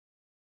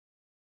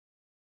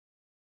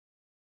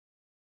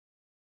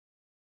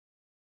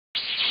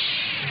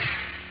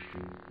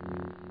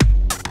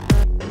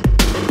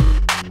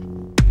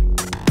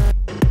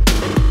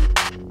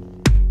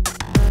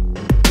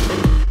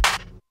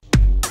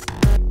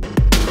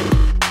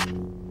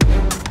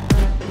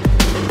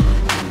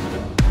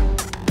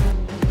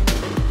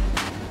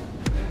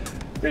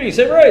Greetings,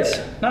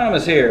 Saberites!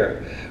 Nonymous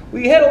here.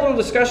 We had a little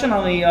discussion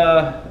on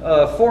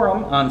the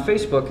forum on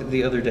Facebook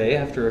the other day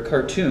after a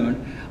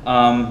cartoon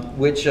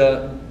which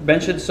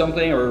mentioned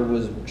something or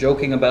was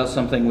joking about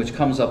something which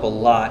comes up a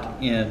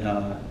lot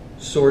in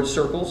sword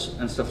circles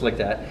and stuff like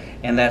that,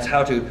 and that's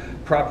how to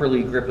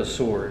properly grip a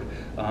sword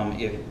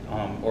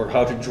or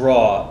how to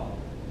draw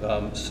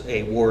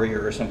a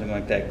warrior or something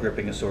like that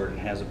gripping a sword, and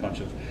has a bunch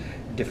of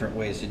different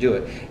ways to do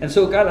it. And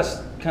so it got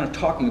us kind of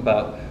talking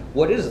about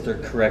what is the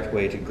correct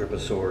way to grip a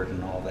sword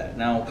and all that.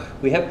 Now,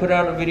 we have put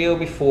out a video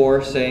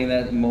before saying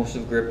that most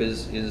of grip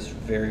is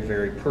very,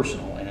 very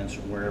personal, and it's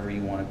wherever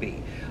you want to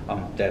be.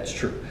 That's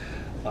true.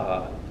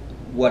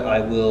 What I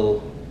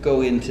will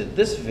go into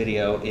this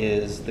video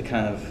is the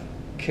kind of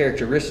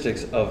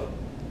characteristics of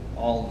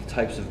all the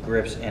types of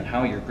grips and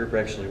how your grip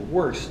actually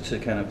works, to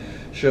kind of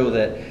show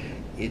that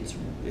it's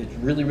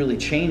really, really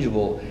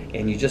changeable,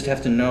 and you just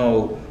have to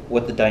know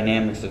what the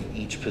dynamics of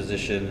each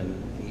position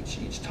and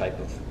each type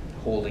of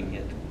holding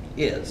it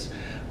is.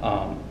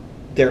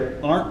 There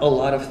aren't a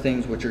lot of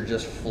things which are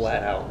just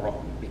flat out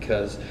wrong,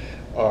 because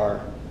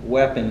our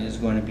weapon is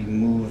going to be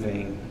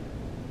moving,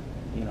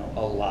 you know,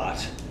 a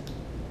lot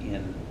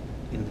in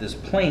this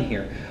plane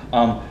here.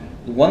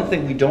 The one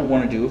thing we don't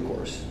want to do, of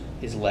course,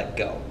 is let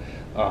go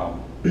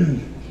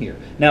here.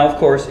 Now, of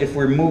course, if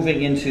we're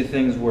moving into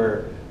things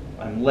where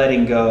I'm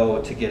letting go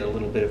to get a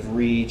little bit of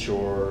reach,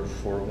 or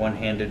for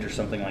one-handed or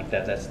something like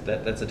that,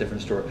 that's a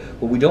different story.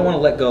 But we don't want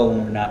to let go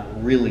when we're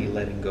not really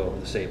letting go of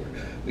the saber.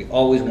 We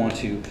always want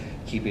to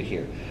keep it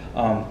here.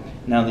 Now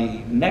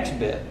the next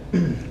bit,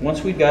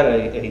 once we've got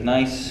a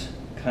nice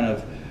kind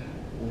of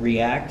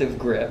reactive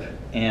grip,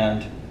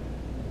 and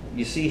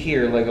you see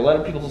here, like a lot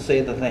of people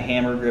say that the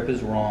hammer grip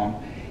is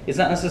wrong. It's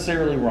not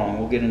necessarily wrong.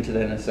 We'll get into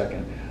that in a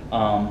second.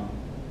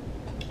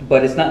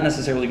 But it's not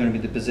necessarily going to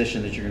be the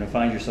position that you're going to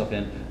find yourself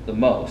in the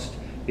most,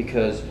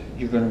 because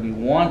you're going to be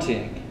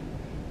wanting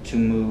to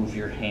move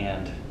your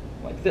hand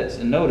like this.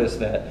 And notice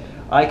that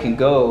I can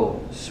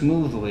go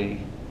smoothly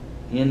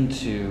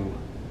into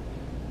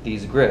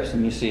these grips,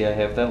 and you see I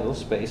have that little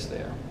space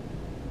there,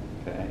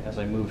 okay, as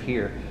I move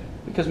here,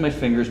 because my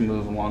fingers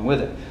move along with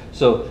it.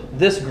 So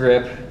this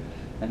grip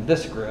and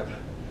this grip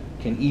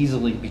can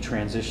easily be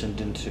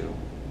transitioned into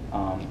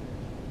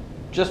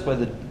just by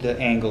the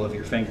angle of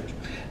your fingers.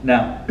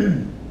 Now,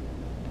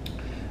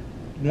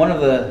 one of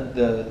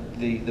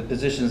the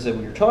positions that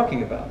we were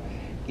talking about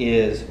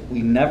is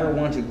we never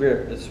want to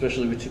grip,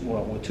 especially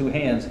with two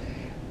hands,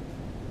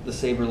 the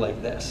saber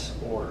like this,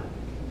 or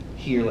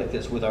here like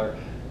this, with our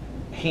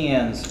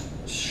hands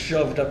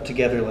shoved up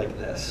together like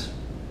this.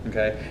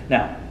 Okay.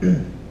 Now,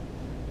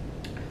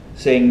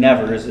 saying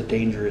never is a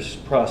dangerous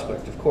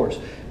prospect, of course,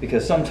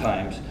 because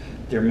sometimes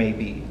there may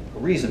be a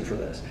reason for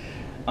this.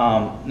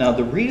 Now,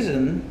 the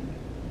reason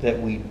that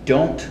we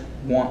don't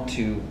want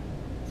to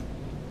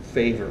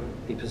favor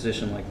a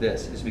position like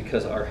this is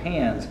because our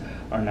hands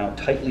are now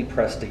tightly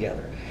pressed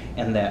together,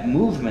 and that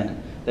movement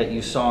that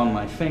you saw in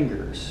my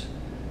fingers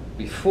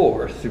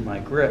before through my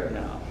grip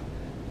now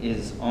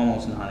is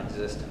almost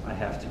non-existent. I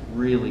have to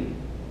really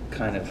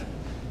kind of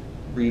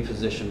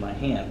reposition my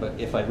hand, but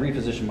if I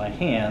reposition my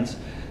hands,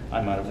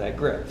 I'm out of that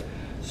grip.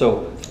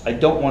 So I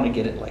don't want to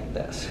get it like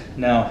this.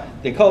 Now,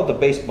 they call it the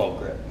baseball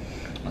grip,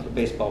 or the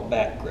baseball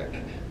bat grip,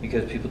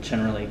 because people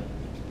generally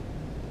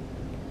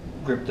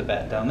grip the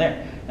bat down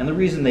there. And the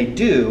reason they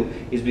do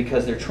is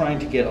because they're trying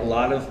to get a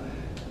lot of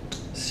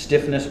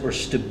stiffness or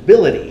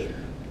stability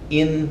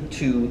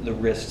into the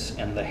wrists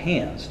and the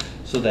hands,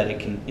 so that it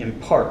can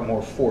impart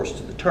more force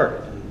to the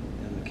target.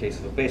 In the case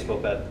of a baseball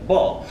bat, the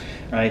ball,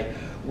 right?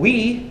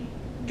 We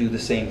do the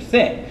same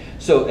thing.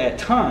 So at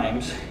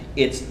times,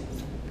 it's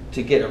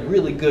to get a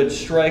really good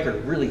strike or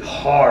really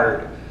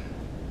hard,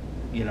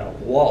 you know,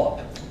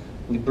 wallop,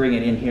 we bring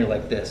it in here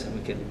like this, and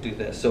we can do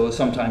this. So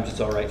sometimes it's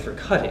all right for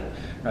cutting,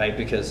 right?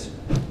 Because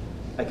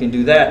I can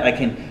do that. I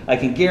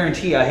can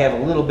guarantee I have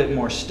a little bit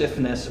more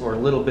stiffness or a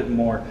little bit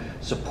more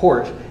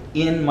support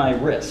in my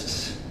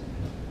wrists,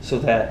 so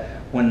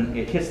that when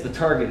it hits the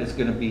target, it's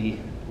going to be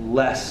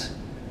less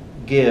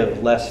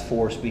give, less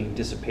force being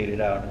dissipated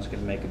out, and it's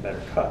going to make a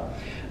better cut.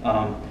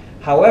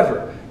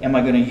 However, am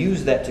I going to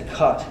use that to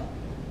cut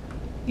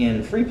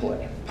in free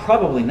play?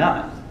 Probably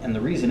not. And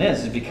the reason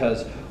is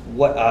because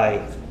what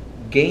I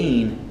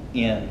gain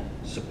in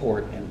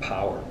support and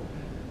power,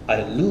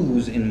 I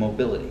lose in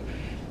mobility.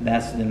 And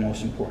that's the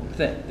most important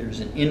thing. There's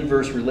an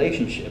inverse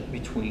relationship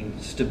between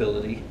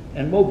stability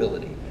and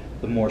mobility.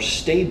 The more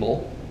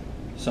stable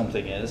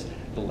something is,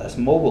 the less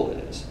mobile it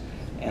is.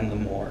 And the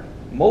more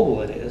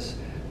mobile it is,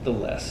 the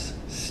less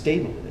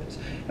stable it is.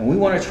 And we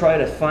want to try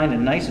to find a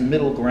nice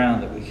middle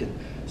ground that we can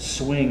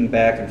swing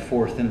back and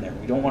forth in there.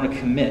 We don't want to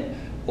commit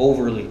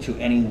overly to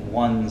any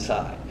one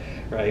side,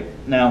 right?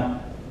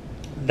 Now,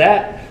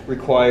 that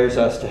requires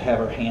us to have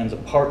our hands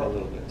apart a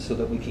little bit, so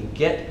that we can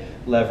get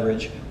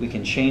leverage, we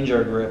can change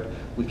our grip,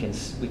 we can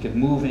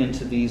move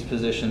into these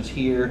positions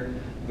here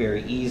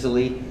very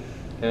easily.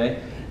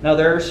 Okay. Now,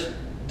 there's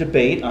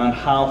debate on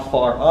how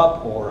far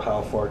up or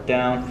how far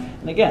down,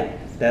 and again,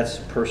 that's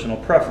personal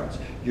preference.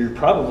 you're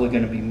probably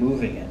going to be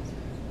moving it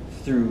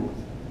through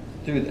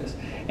this.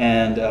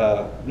 And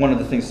one of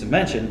the things to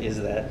mention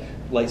is that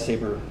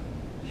lightsaber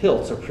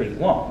hilts are pretty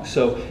long,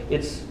 so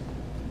it's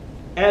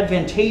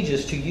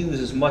advantageous to use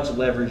as much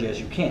leverage as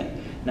you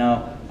can.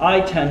 Now,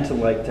 I tend to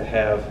like to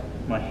have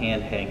my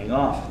hand hanging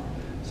off.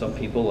 Some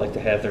people like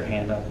to have their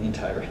hand on the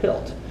entire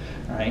hilt,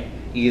 right?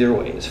 Either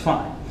way is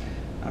fine,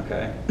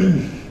 okay?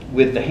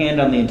 With the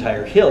hand on the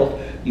entire hilt,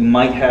 you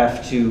might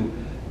have to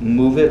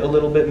move it a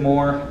little bit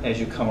more as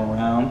you come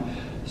around,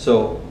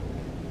 so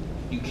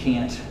you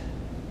can't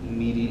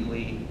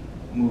immediately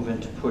move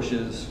into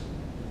pushes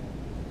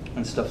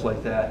and stuff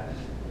like that,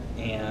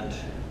 and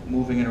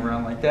moving it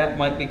around like that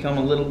might become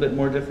a little bit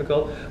more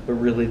difficult, but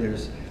really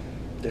there's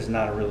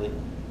not really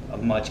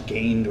much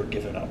gained or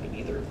given up in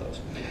either of those.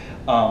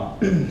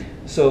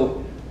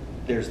 So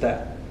there's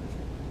that.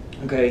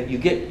 Okay, you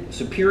get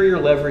superior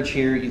leverage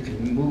here, you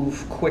can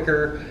move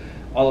quicker,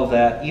 all of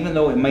that, even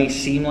though it may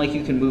seem like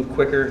you can move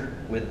quicker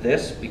with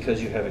this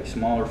because you have a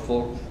smaller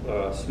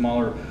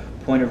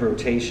point of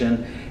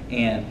rotation,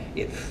 and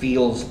it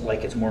feels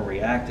like it's more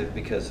reactive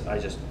because I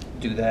just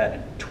do that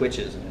and it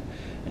twitches, and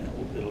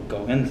it'll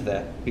go into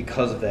that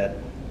because of that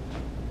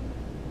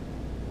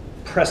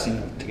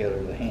pressing together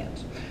of the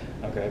hands.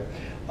 Okay.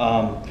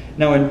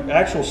 Now in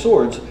actual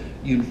swords,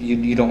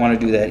 you don't want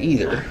to do that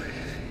either,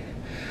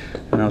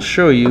 and I'll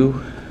show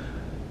you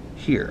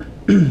here.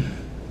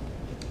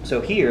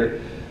 So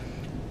here,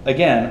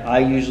 again, I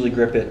usually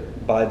grip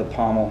it by the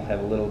pommel, have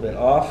a little bit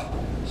off.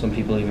 Some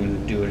people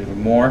even do it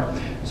even more.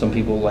 Some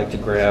people like to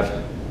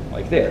grab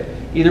like there.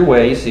 Either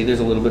way, you see there's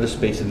a little bit of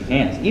space in the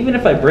hands. Even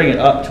if I bring it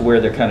up to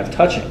where they're kind of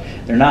touching,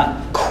 they're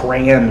not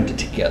crammed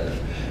together,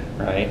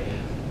 right?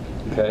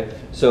 Okay,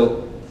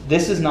 so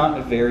this is not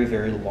a very,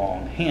 very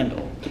long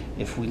handle.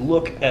 If we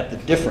look at the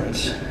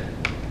difference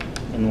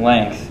in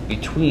length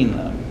between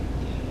them,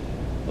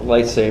 the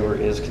lightsaber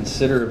is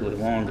considerably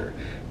longer.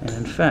 And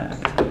in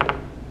fact,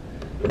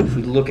 if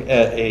we look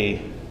at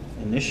a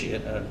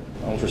initiate, an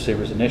Ultra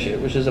Saber's initiate,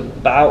 which is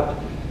about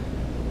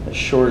as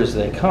short as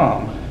they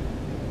come,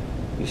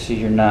 you see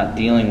you're not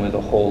dealing with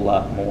a whole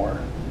lot more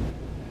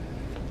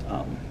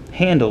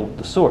handle with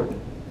the sword.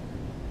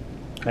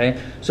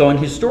 Okay, so in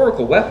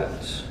historical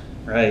weapons,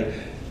 right,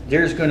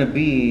 there's going to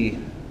be,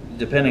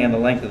 depending on the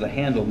length of the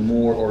handle,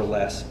 more or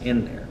less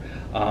in there.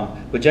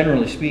 But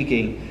generally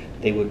speaking,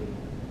 they would,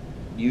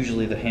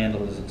 usually the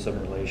handle is in some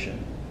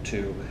relation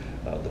to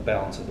the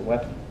balance of the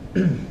weapon.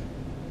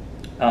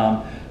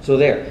 So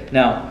there.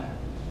 Now,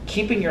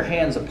 keeping your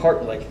hands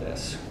apart like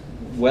this,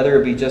 whether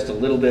it be just a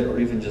little bit or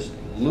even just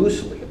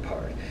loosely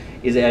apart,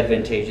 is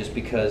advantageous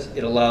because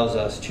it allows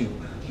us to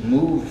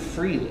move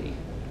freely,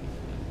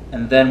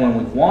 and then when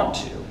we want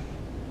to,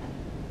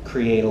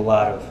 create a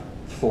lot of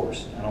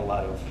force and a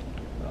lot of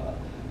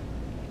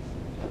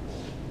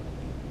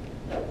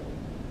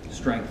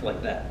strength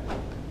like that.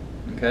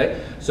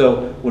 Okay?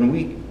 So when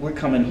we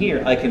come in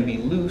here, I can be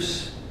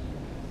loose,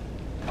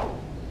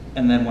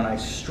 and then when I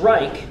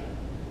strike,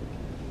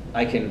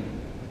 I can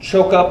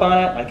choke up on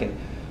it, I can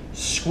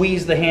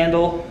squeeze the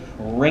handle,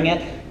 wring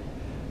it,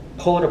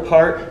 pull it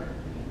apart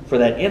for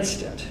that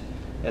instant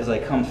as I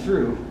come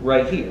through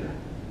right here,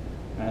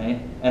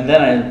 right? And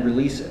then I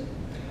release it,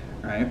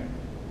 right?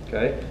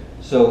 Okay?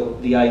 So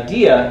the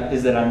idea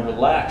is that I'm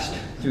relaxed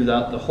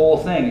throughout the whole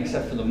thing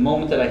except for the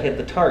moment that I hit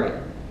the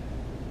target,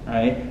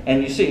 right?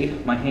 And you see,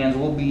 my hands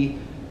will be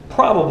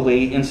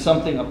probably in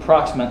something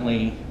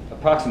approximating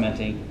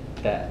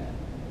that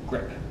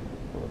grip,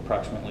 or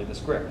approximately this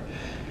grip,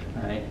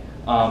 right?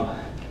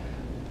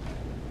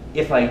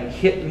 If I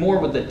hit more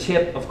with the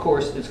tip, of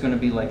course, it's going to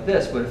be like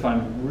this, but if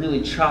I'm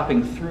really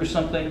chopping through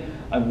something,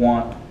 I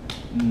want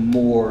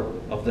more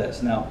of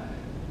this. Now,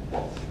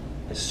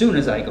 as soon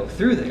as I go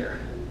through there,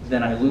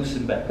 then I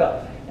loosen back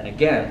up. And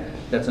again,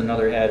 that's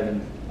another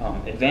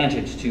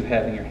advantage to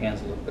having your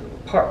hands a little bit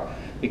apart,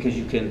 because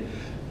you can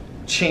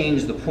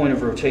change the point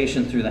of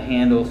rotation through the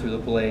handle, through the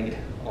blade,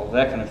 all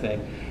that kind of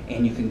thing,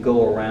 and you can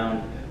go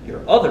around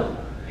your other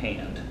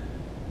hand,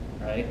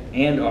 right,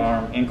 and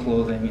arm, and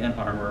clothing, and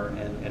armor,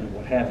 and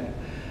what have you,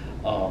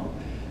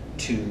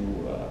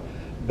 to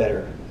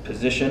better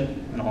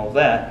position and all of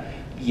that,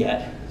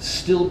 yet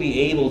still be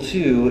able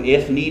to,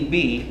 if need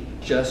be,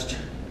 just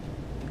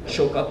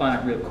choke up on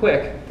it real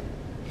quick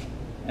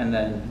and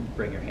then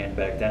bring your hand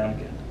back down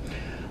again.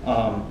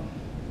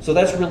 So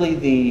that's really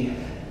the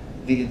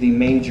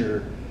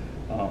major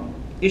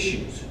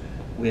issues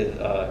with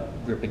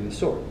gripping the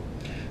sword.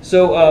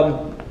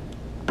 So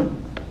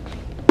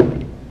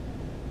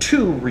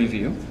to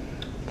review,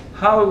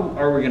 how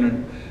are we going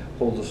to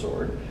hold the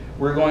sword?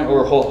 We're going,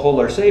 or hold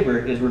our saber,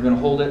 is we're going to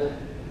hold it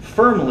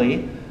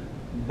firmly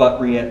but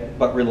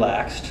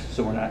relaxed,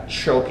 so we're not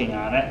choking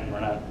on it and we're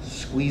not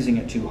squeezing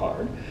it too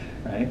hard,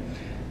 right?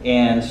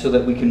 And so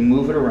that we can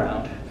move it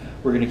around.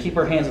 We're going to keep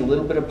our hands a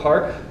little bit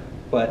apart,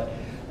 but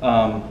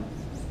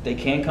they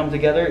can come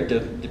together.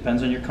 It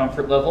depends on your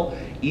comfort level.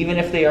 Even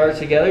if they are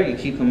together, you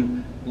keep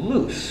them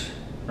loose,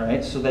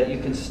 right? So that you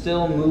can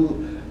still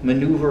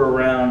maneuver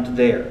around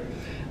there.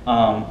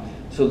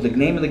 So the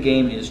name of the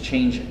game is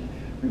changing.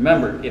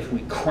 Remember, if we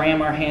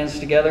cram our hands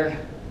together,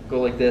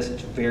 go like this,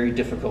 it's very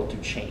difficult to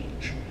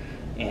change.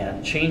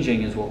 And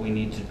changing is what we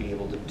need to be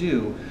able to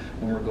do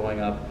when we're going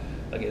up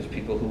against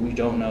people who we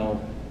don't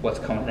know what's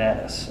coming at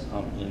us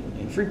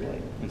in free play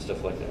and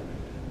stuff like that.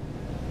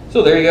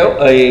 So there you go,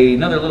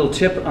 another little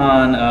tip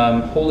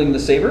on holding the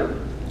saber.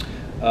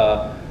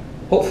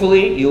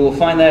 Hopefully you will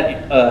find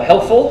that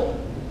helpful.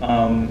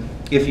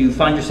 If you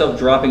find yourself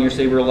dropping your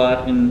saber a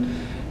lot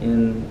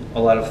in a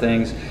lot of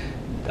things,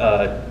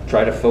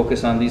 try to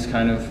focus on these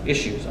kind of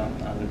issues,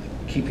 on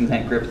keeping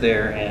that grip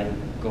there and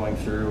going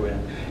through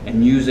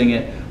and using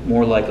it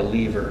more like a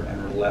lever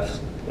and less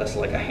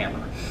like a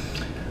hammer.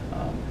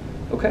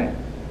 Okay,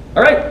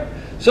 all right,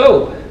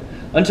 so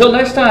until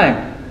next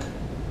time,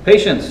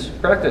 patience,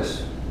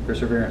 practice,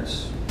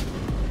 perseverance.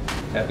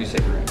 Happy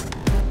sabering.